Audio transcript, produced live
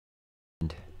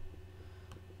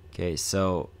Okay,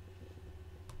 so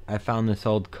I found this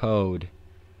old code,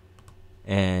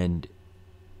 and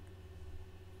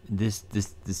this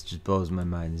just blows my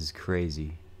mind. This is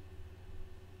crazy.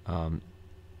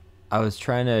 I was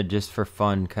trying to, just for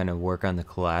fun, kind of work on the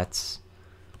Collatz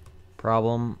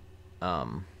problem,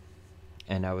 and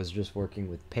I was just working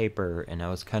with paper, and I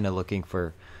was kind of looking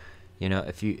for,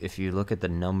 if you look at the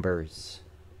numbers,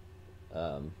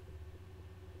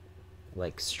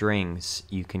 like strings,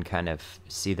 you can kind of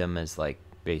see them as like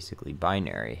basically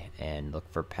binary and look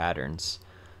for patterns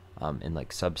in like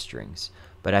substrings.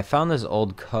 But I found this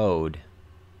old code,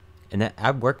 and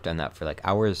I worked on that for like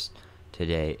hours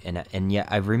today, and yet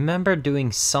I remember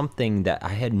doing something that I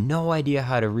had no idea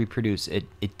how to reproduce. It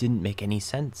didn't make any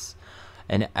sense.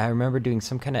 And I remember doing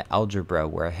some kind of algebra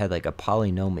where I had like a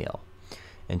polynomial.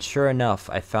 And sure enough,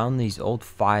 I found these old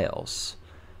files.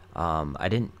 I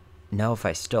didn't know if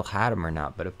I still had them or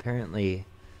not, but apparently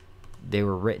they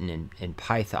were written in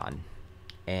Python.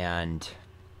 And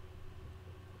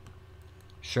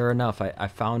sure enough, I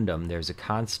found them. There's a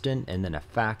constant and then a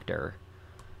factor.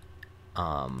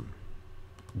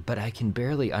 But I can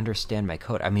barely understand my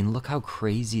code. I mean, look how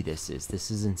crazy this is. This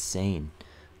is insane.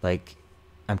 Like,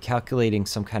 I'm calculating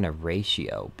some kind of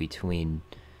ratio between,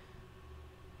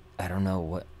 I don't know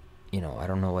what, I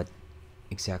don't know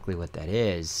exactly what that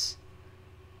is.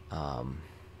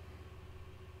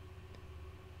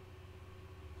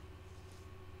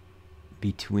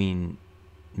 Between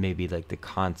maybe like the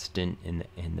constant and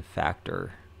the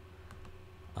factor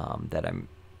that I'm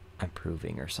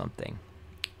proving or something.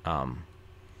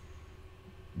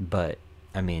 But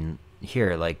I mean,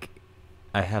 here, like,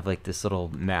 I have like this little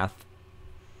math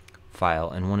file,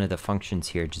 and one of the functions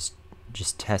here just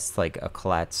tests like a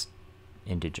Collatz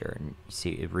integer, and you see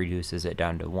it reduces it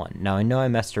down to 1. Now I know I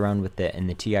messed around with it in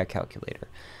the TI calculator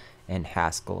and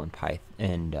Haskell and Python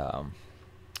and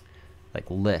like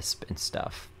Lisp and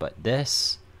stuff, but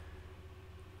this,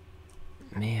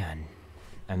 man,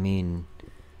 I mean,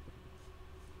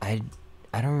 I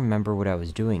don't remember what I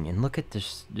was doing. And look at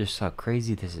this, just how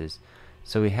crazy this is.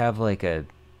 So we have like a,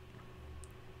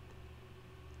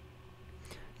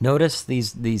 notice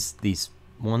these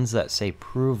ones that say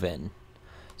proven.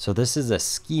 So this is a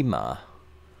schema.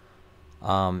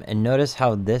 And notice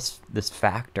how this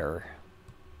factor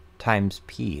times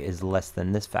p is less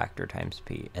than this factor times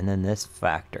p. And then this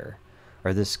factor,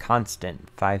 or this constant,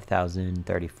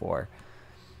 5034,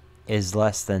 is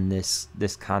less than this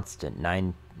constant,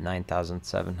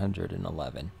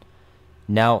 9,711.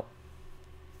 Now,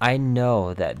 I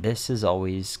know that this is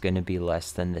always going to be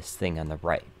less than this thing on the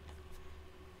right,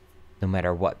 no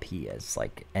matter what p is.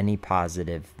 Like, any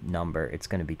positive number, it's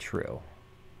going to be true.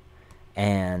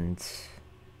 And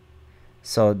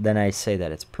so then I say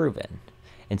that it's proven.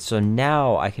 And so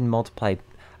now I can multiply,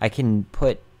 I can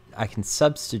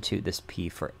substitute this p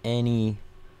for any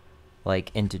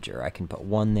like integer. I can put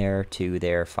 1 there, 2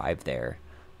 there, 5 there,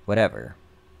 whatever.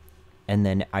 And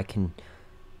then I can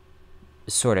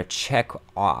sort of check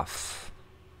off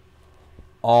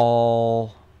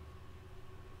all,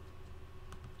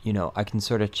 I can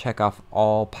sort of check off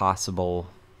all possible,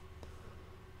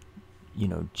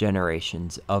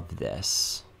 generations of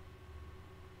this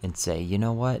and say, you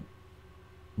know what,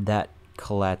 that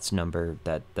Collatz number,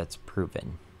 that's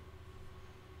proven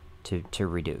to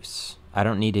reduce. I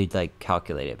don't need to like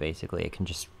calculate it. Basically, I can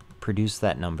just produce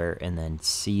that number and then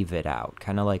sieve it out.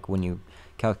 Kind of like when you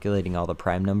calculating all the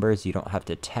prime numbers, you don't have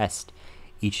to test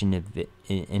each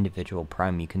individual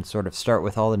prime. You can sort of start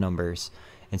with all the numbers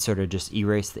and sort of just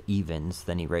erase the evens,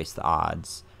 then erase the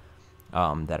odds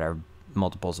that are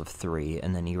multiples of 3,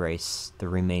 and then erase the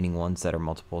remaining ones that are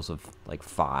multiples of like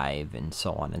 5, and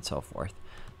so on and so forth.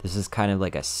 This is kind of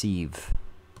like a sieve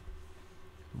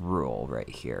rule right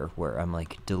here, where I'm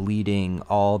like deleting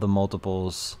all the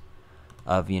multiples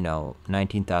of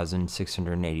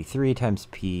 19,683 times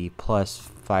p plus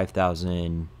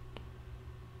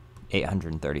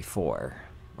 5,834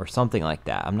 or something like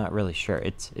that. I'm not really sure.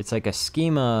 It's like a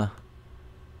schema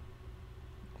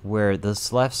where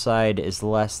this left side is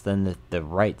less than the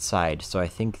right side. So I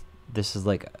think this is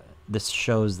like, this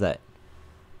shows that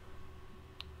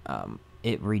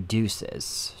it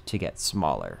reduces to get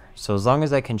smaller. So as long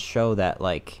as I can show that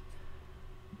like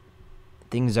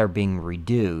things are being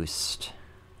reduced,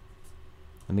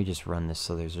 let me just run this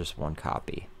so there's just one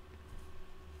copy.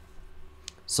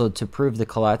 So to prove the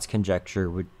Collatz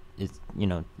conjecture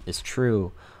is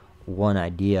true, one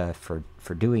idea for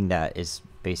doing that is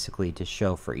basically to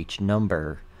show for each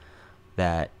number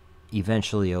that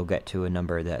eventually you'll get to a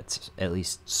number that's at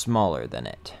least smaller than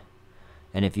it.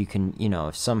 And if you can,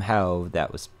 if somehow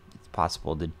that was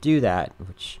possible to do that,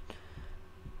 which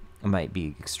might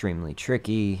be extremely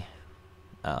tricky.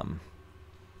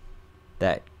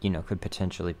 That, you know, could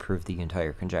potentially prove the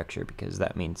entire conjecture, because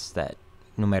that means that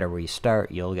no matter where you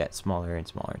start, you'll get smaller and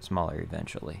smaller and smaller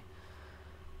eventually.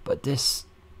 But this,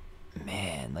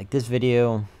 man, like this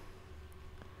video,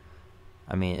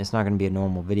 I mean, it's not going to be a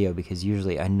normal video because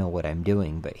usually I know what I'm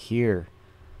doing, but here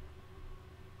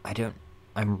I don't.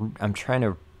 I'm trying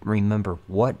to remember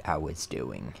what I was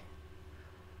doing.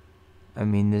 I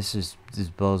mean, this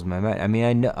blows my mind. I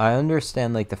mean, I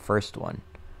understand like the first one,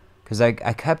 because I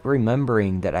kept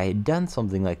remembering that I had done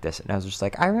something like this, and I was just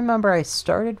like, I remember I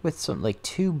started with some like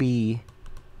 2b,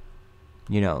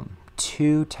 you know,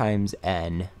 2 times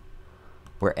n,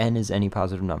 where n is any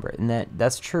positive number, and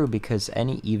that's true because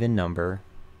any even number,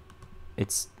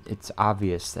 it's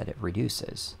obvious that it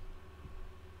reduces.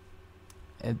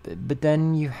 But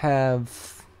then you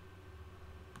have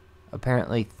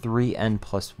apparently 3n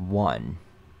plus 1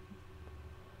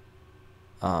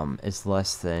 is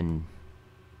less than,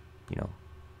 you know,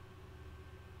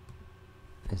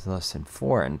 is less than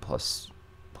 4n plus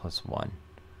 1,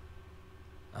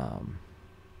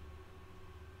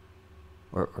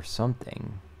 or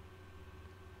something.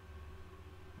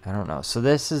 I don't know. So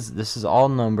this is all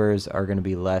numbers are going to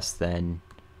be less than,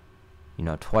 you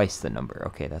know, twice the number.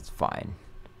 Okay, that's fine.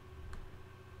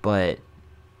 But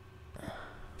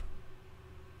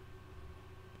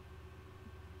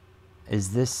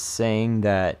is this saying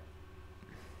that,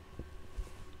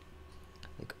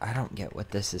 like, I don't get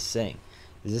what this is saying.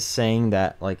 Is this saying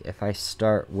that, like, if I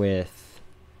start with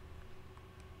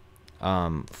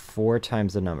 4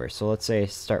 times the number, so let's say I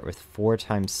start with 4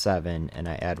 times 7 and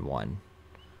I add 1,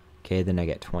 okay, then I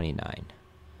get 29.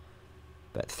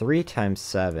 But 3 times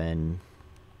 7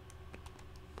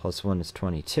 plus 1 is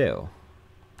 22.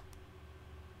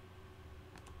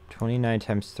 29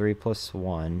 times 3 plus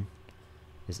 1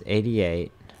 is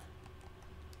 88.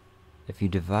 If you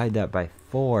divide that by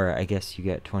 4, I guess you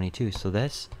get 22. So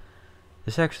this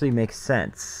actually makes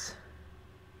sense.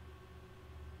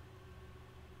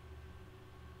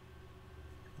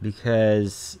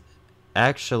 Because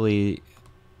actually,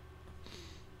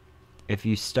 if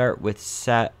you start with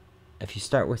 7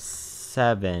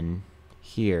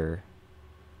 here,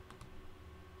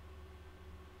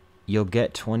 you'll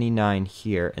get 29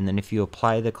 here, and then if you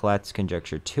apply the Collatz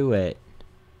conjecture to it,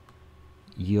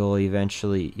 you'll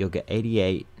get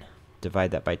 88.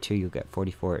 Divide that by 2, you'll get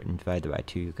 44, and divide that by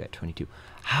 2, you'll get 22.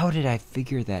 How did I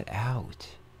figure that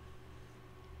out?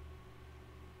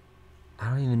 I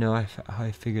don't even know how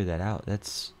I figured that out.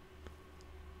 That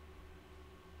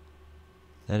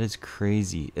is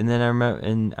crazy. And then I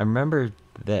remember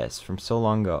this from so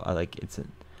long ago. It's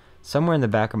somewhere in the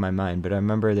back of my mind, but I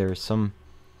remember there was some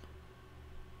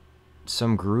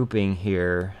grouping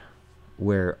here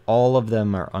where all of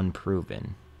them are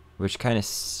unproven, which kind of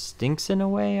stinks in a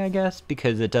way, I guess,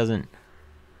 because it doesn't.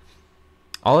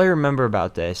 All I remember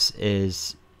about this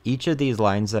is each of these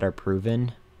lines that are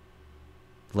proven,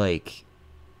 like,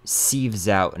 sieves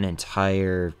out an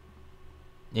entire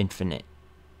infinite,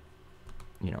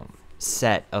 you know,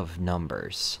 set of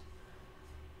numbers.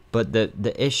 But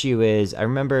the issue is, I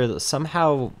remember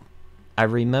somehow,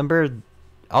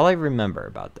 all I remember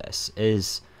about this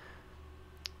is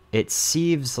it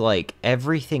sieves like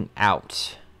everything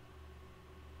out.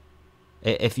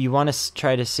 If you want to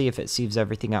try to see if it sieves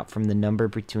everything out from the number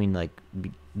between, like,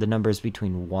 the numbers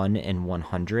between 1 and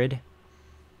 100,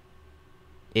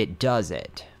 it does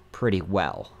it pretty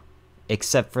well,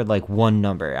 except for like one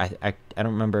number. I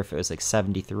don't remember if it was like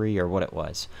 73 or what it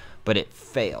was, but it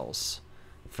fails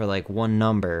for like one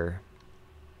number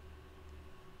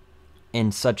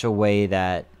in such a way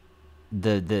that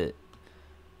the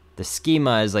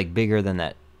schema is like bigger than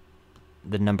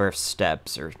the number of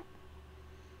steps or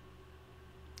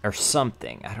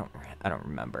something. I don't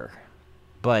remember,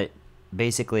 but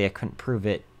basically I couldn't prove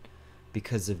it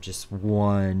because of just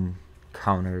one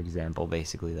counter example.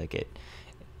 Basically, like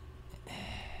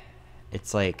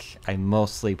it's like I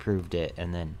mostly proved it,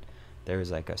 and then there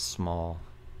was like a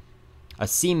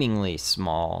seemingly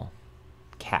small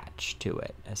catch to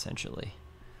it, essentially.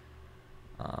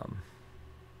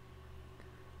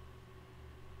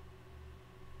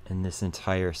 And this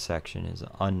entire section is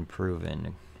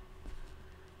unproven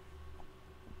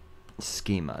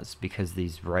schemas because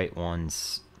these right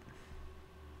ones,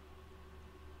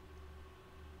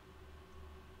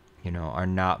 you know, are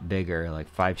not bigger. Like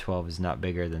 512 is not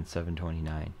bigger than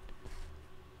 729.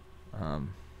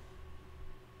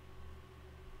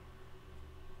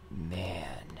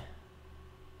 Man.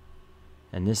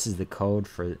 And this is the code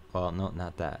for, well, no,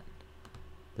 not that.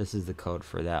 This is the code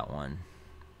for that one.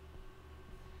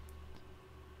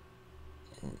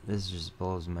 this just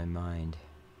blows my mind.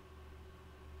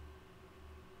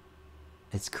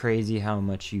 It's crazy how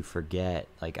much you forget.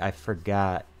 Like, I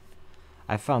forgot.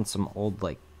 I found some old,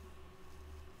 like,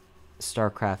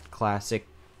 StarCraft Classic,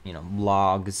 you know,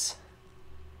 logs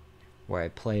where I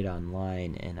played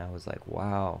online, and I was like,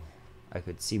 wow, I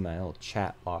could see my old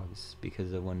chat logs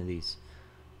because of one of these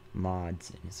mods,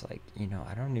 and it's like, you know,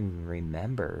 I don't even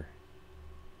remember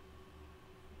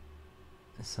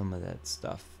some of that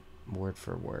stuff word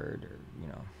for word, or, you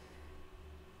know.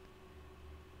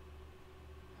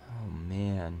 Oh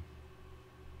man,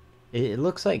 it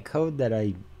looks like code that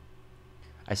I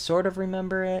sort of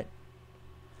remember it,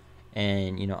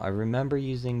 and you know, I remember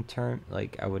using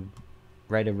like I would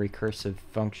write a recursive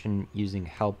function using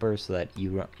helper so that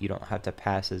you don't have to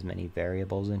pass as many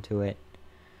variables into it.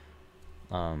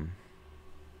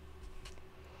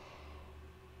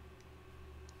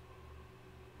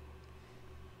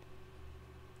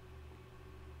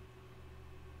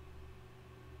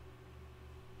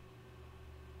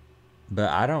 But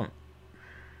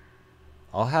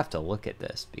I'll have to look at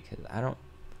this because I don't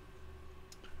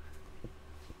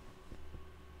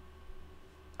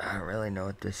really know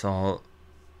what this all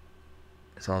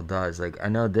does. Like, I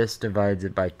know this divides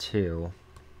it by 2.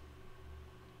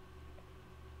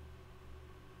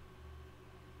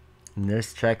 And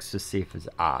this checks to see if it's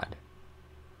odd.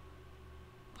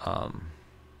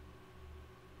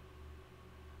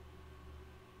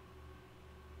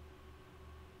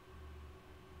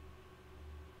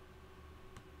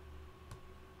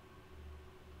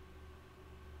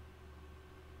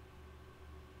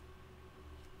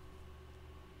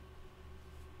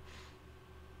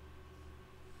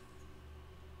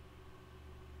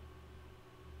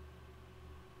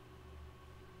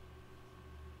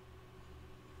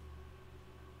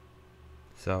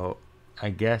 So I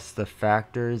guess the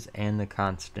factors and the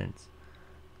constants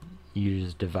you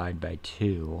just divide by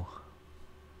 2.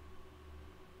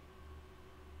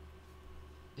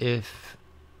 If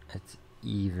it's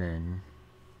even.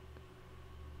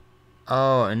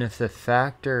 Oh, and if the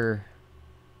factor...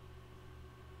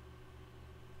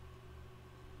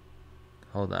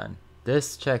 Hold on.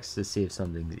 This checks to see if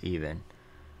something's even.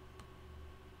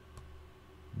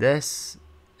 This...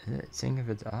 Is it seeing if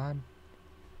it's odd?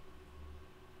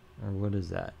 Or what is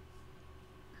that?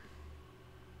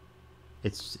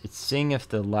 It's seeing if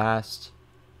the last...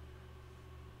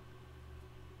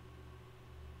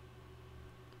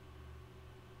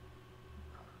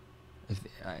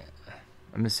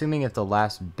 I'm assuming if the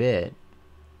last bit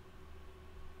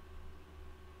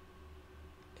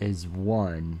is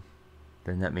 1,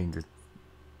 then that means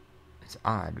it's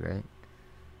odd, right?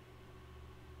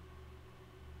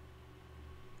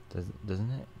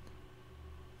 Doesn't it?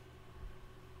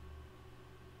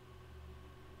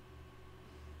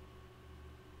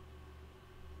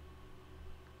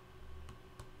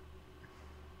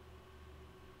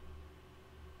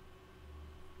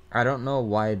 I don't know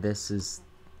why this is...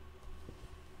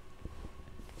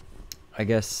 I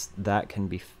guess that can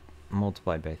be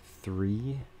multiplied by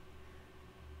 3.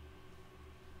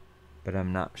 But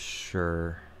I'm not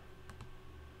sure.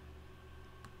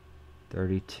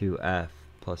 32f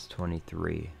plus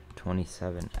 23.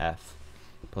 27f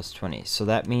plus 20. So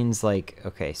that means, like,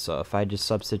 okay, so if I just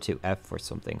substitute f for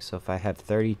something. So if I have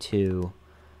 32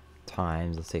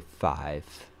 times, let's say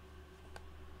 5.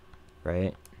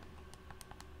 Right?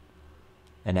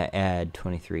 And I add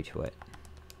 23 to it.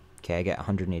 Okay, I get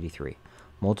 183.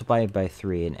 Multiply it by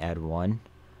 3 and add 1. You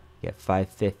get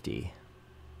 550.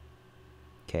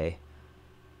 Okay.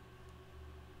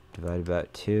 Divided by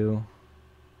 2.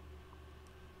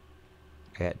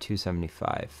 I got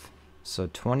 275. So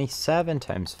 27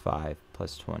 times 5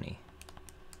 plus 20.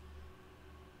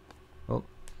 Oh.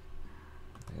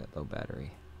 I got low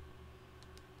battery.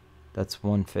 That's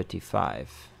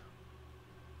 155.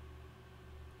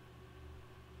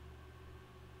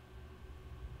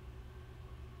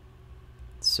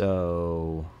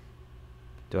 So,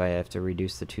 do I have to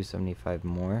reduce the 275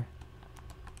 more?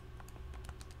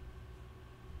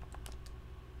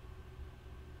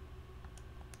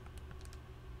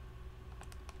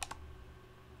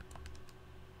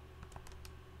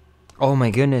 Oh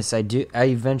my goodness, I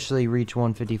eventually reach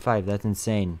 155. That's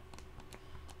insane.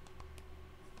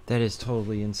 That is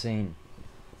totally insane.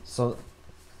 So,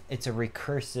 it's a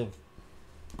recursive...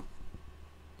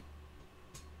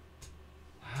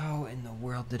 How in the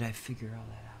world did I figure all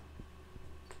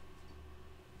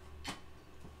that out?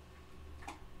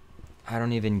 I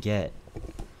don't even get.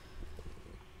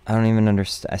 I don't even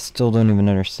understand. I still don't even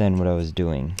understand what I was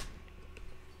doing.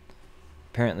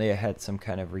 Apparently I had some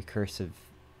kind of recursive,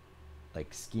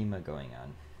 like, schema going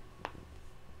on.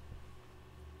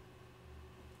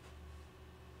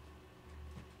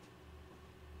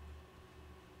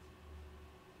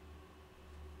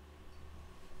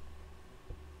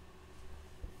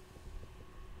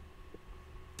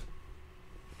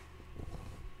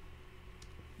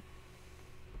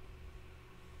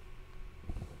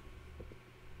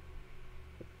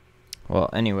 Well,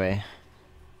 anyway.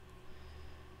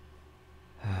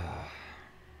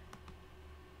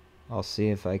 I'll see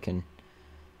if I can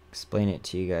explain it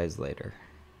to you guys later.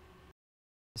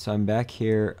 So I'm back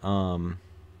here.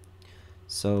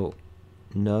 So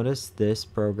notice this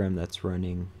program that's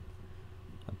running.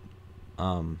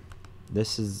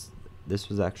 This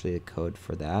was actually the code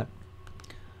for that.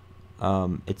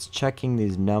 It's checking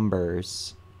these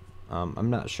numbers. I'm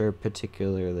not sure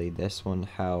particularly this one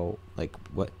how, like,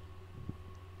 what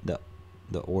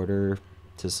the order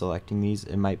to selecting these.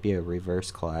 It might be a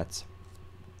reverse Collatz,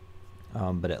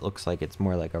 but it looks like it's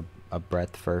more like a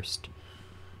breadth first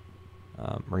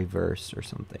reverse or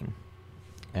something.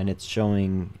 And it's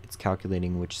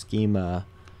calculating which schema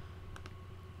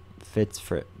fits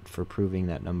for proving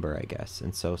that number, I guess.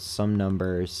 And so some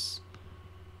numbers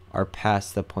are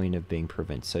past the point of being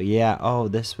proven. So yeah, oh,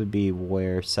 this would be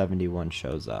where 71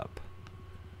 shows up,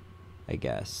 I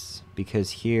guess,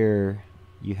 because here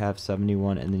you have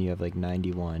 71 and then you have like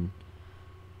 91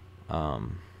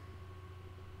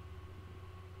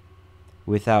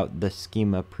 without the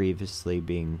schema previously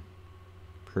being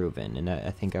proven. And I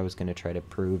think I was going to try to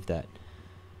prove that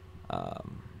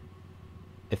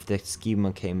if the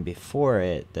schema came before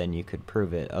it, then you could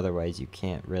prove it. Otherwise you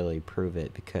can't really prove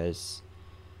it, because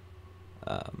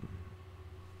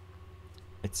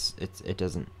it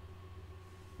doesn't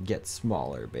get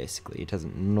smaller, basically. It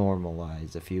doesn't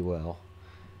normalize, if you will,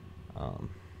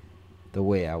 the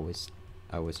way I was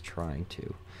trying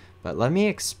to. But let me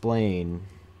explain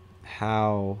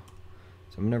how.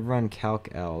 So I'm going to run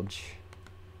calc-alg,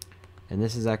 and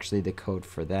this is actually the code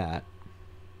for that.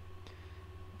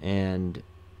 And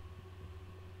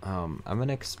I'm going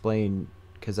to explain,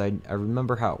 because I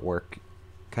remember how it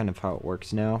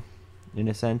works now, in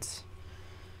a sense.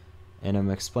 And I'm going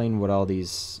to explain what all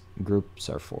these groups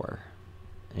are for.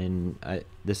 And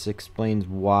this explains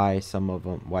why some of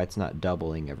them, why it's not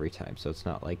doubling every time. So it's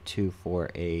not like 2, 4,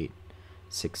 8,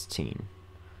 16.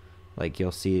 Like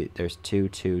you'll see there's 2,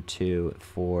 2, 2,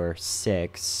 4,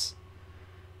 6.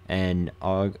 And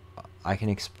I can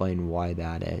explain why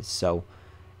that is. So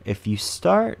if you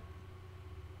start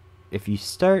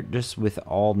just with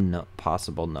all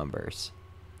possible numbers,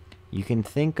 you can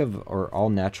think of, or all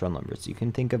natural numbers, you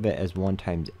can think of it as 1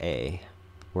 times a,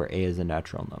 where a is a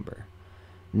natural number.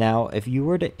 Now, if you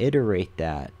were to iterate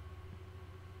that,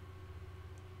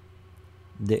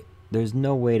 there's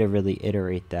no way to really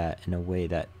iterate that in a way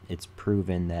that it's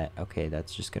proven that, okay,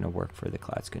 that's just going to work for the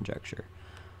Collatz conjecture.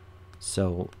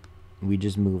 So we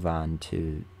just move on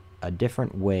to a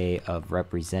different way of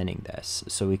representing this.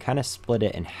 So we kind of split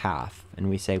it in half, and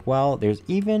we say, well, there's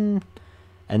even,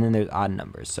 and then there's odd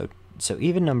numbers. So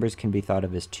even numbers can be thought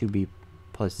of as 2b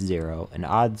plus 0, and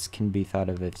odds can be thought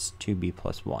of as 2b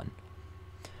plus 1.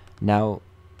 Now,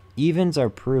 evens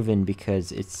are proven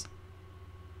because it's,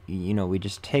 we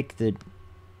just take the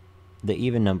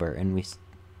even number, and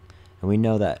we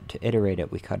know that to iterate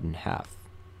it, we cut it in half,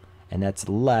 and that's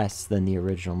less than the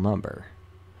original number.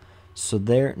 So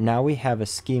now we have a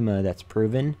schema that's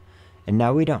proven, and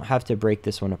now we don't have to break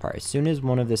this one apart. As soon as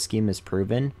one of the schemas is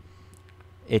proven,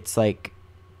 it's like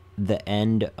the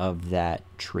end of that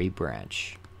tree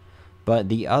branch. But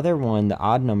the other one, the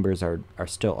odd numbers are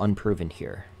still unproven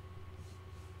here.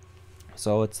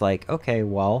 So it's like, okay,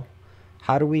 well,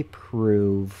 how do we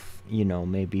prove,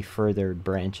 maybe further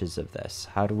branches of this?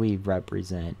 How do we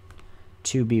represent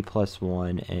 2b plus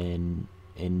 1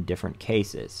 in different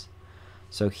cases?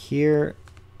 So here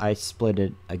I split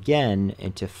it again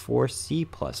into 4c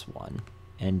plus 1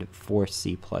 and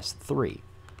 4c plus 3,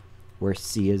 where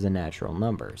c is a natural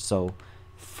number. So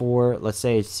let's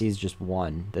say c is just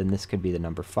 1, then this could be the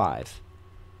number 5.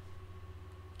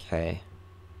 Okay.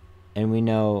 And we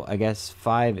know, I guess,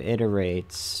 5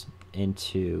 iterates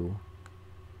into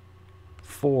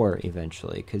 4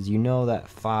 eventually, because you know that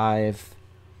 5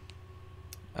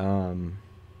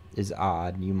 is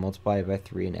odd. You multiply it by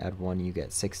 3 and add 1, you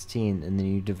get 16, and then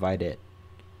you divide it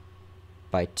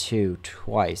by 2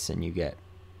 twice, and you get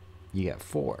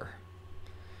 4.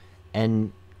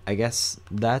 And I guess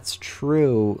that's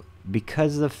true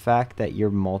because of the fact that you're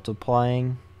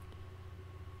multiplying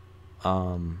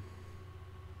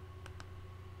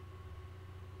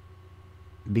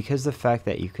because the fact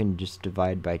that you can just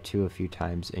divide by 2 a few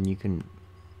times and you can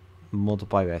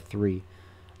multiply by 3,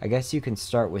 I guess you can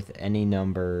start with any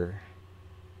number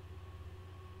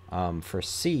for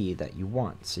c that you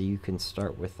want. So you can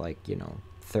start with, like,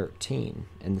 13,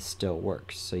 and this still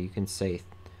works. So you can say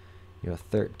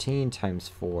 13 times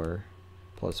 4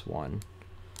 plus 1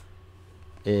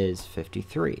 is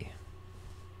 53.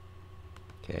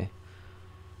 Okay.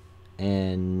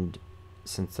 And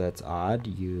since that's odd,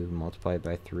 you multiply it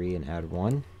by 3 and add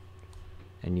 1,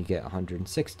 and you get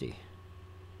 160.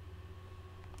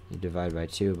 You divide by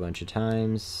 2 a bunch of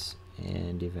times,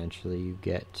 and eventually you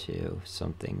get to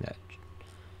something that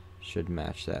should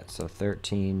match that. So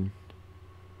 13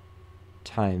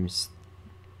 times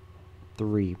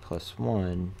 3 plus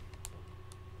 1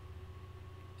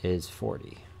 is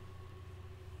 40.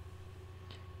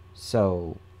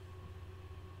 So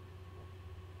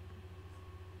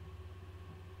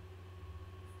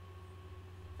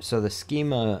the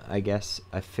schema, I guess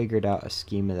I figured out a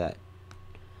schema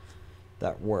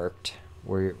that worked,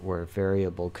 where a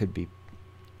variable could be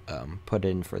put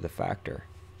in for the factor.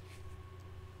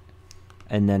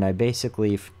 And then I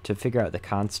basically, to figure out the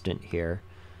constant here,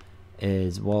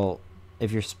 is, well,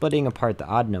 if you're splitting apart the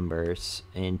odd numbers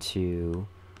into,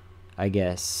 I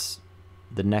guess,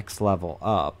 the next level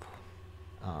up,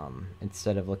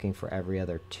 instead of looking for every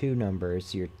other 2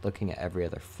 numbers, you're looking at every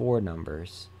other 4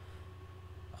 numbers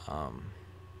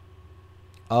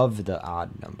of the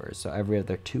odd numbers. So every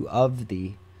other 2 of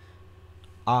the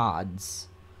odds,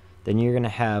 then you're going to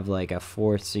have like a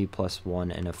 4c plus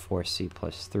 1 and a 4c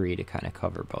plus 3 to kind of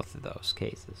cover both of those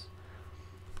cases.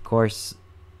 Of course,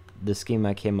 the scheme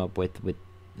I came up with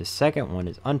the second one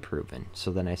is unproven,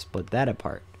 so then I split that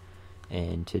apart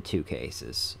into 2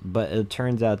 cases. But it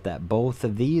turns out that both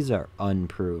of these are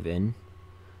unproven,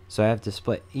 so I have to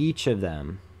split each of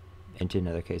them into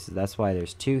another cases. That's why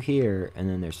there's 2 here, and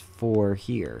then there's 4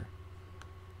 here.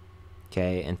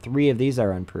 Okay, and 3 of these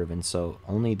are unproven, so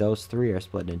only those 3 are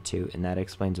split into 2, and that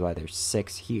explains why there's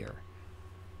 6 here.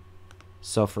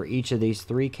 So for each of these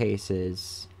 3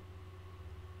 cases,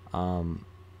 only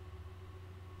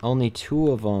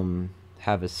 2 of them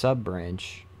have a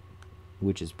sub-branch,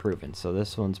 which is proven. So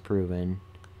this one's proven,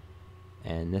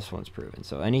 and this one's proven.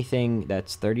 So anything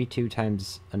that's 32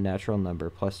 times a natural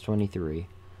number plus 23,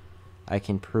 I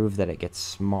can prove that it gets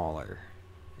smaller.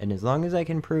 And as long as I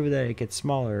can prove that it gets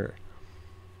smaller,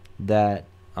 that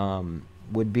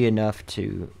would be enough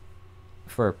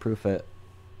for a proof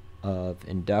of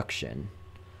induction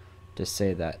to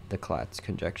say that the Collatz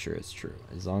conjecture is true.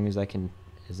 As long as I can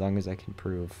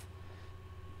prove,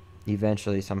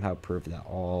 eventually somehow prove that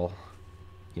all,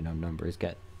 numbers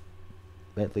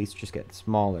at least just get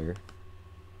smaller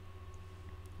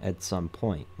at some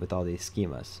point with all these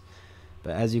schemas.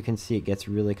 But as you can see, it gets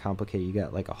really complicated. You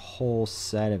got like a whole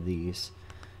set of these,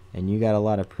 and you got a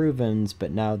lot of provens,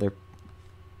 but now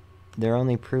they're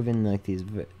only proven like these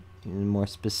more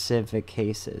specific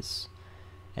cases,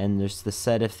 and there's the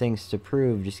set of things to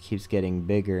prove just keeps getting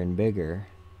bigger and bigger.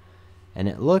 And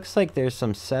it looks like there's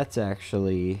some sets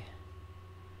actually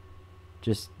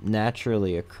just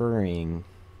naturally occurring.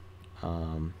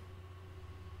 I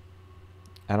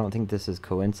don't think this is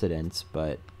coincidence,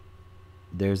 but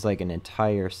there's like an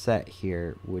entire set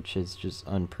here which is just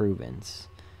unprovens.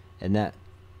 And that,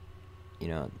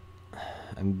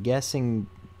 I'm guessing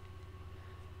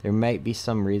there might be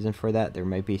some reason for that. There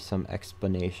might be some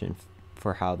explanation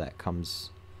for how that comes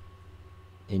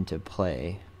into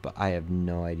play, but I have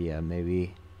no idea.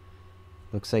 Maybe,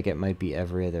 looks like it might be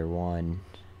every other one.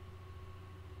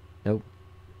 Nope,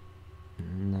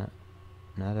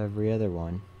 not every other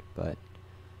one, but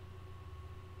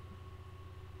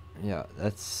yeah,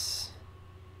 it's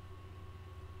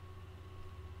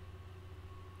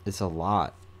a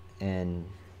lot. And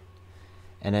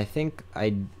I think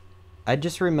I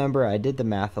just remember I did the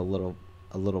math a little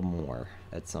more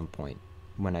at some point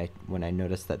when I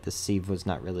noticed that the sieve was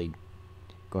not really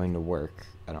going to work,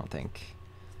 I don't think,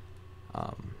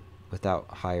 without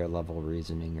higher level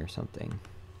reasoning or something.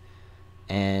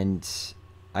 And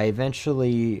I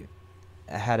eventually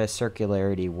had a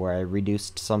circularity where I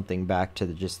reduced something back to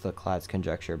just the Collatz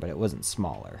conjecture, but it wasn't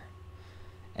smaller,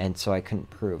 and so I couldn't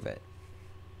prove it.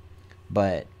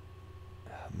 But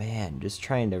man, just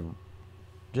trying to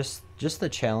just the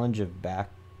challenge of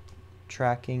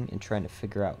backtracking and trying to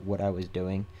figure out what I was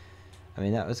doing, I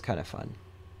mean, that was kind of fun.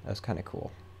 That was kind of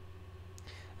cool.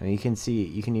 I mean, you can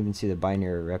even see the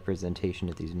binary representation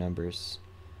of these numbers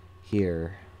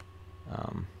here,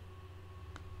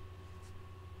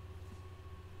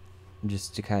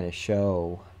 just to kind of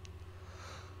show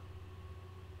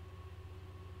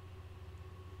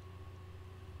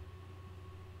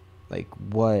like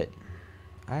what,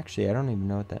 actually I don't even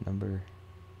know what that number,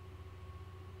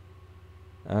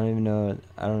 I don't even know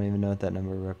what that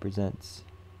number represents.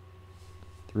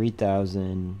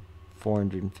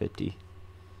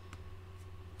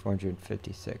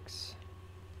 456.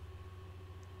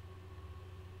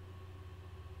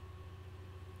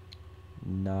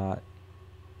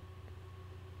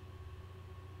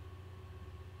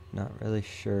 Not really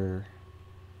sure.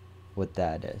 what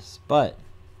that is. But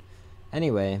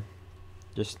anyway,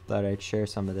 just thought I'd share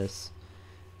some of this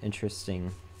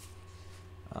interesting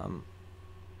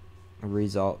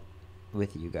result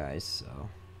with you guys. So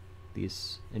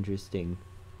these interesting,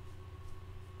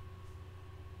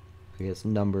 I guess,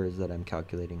 numbers that I'm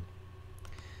calculating.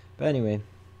 But anyway,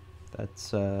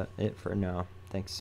 that's it for now. Thanks.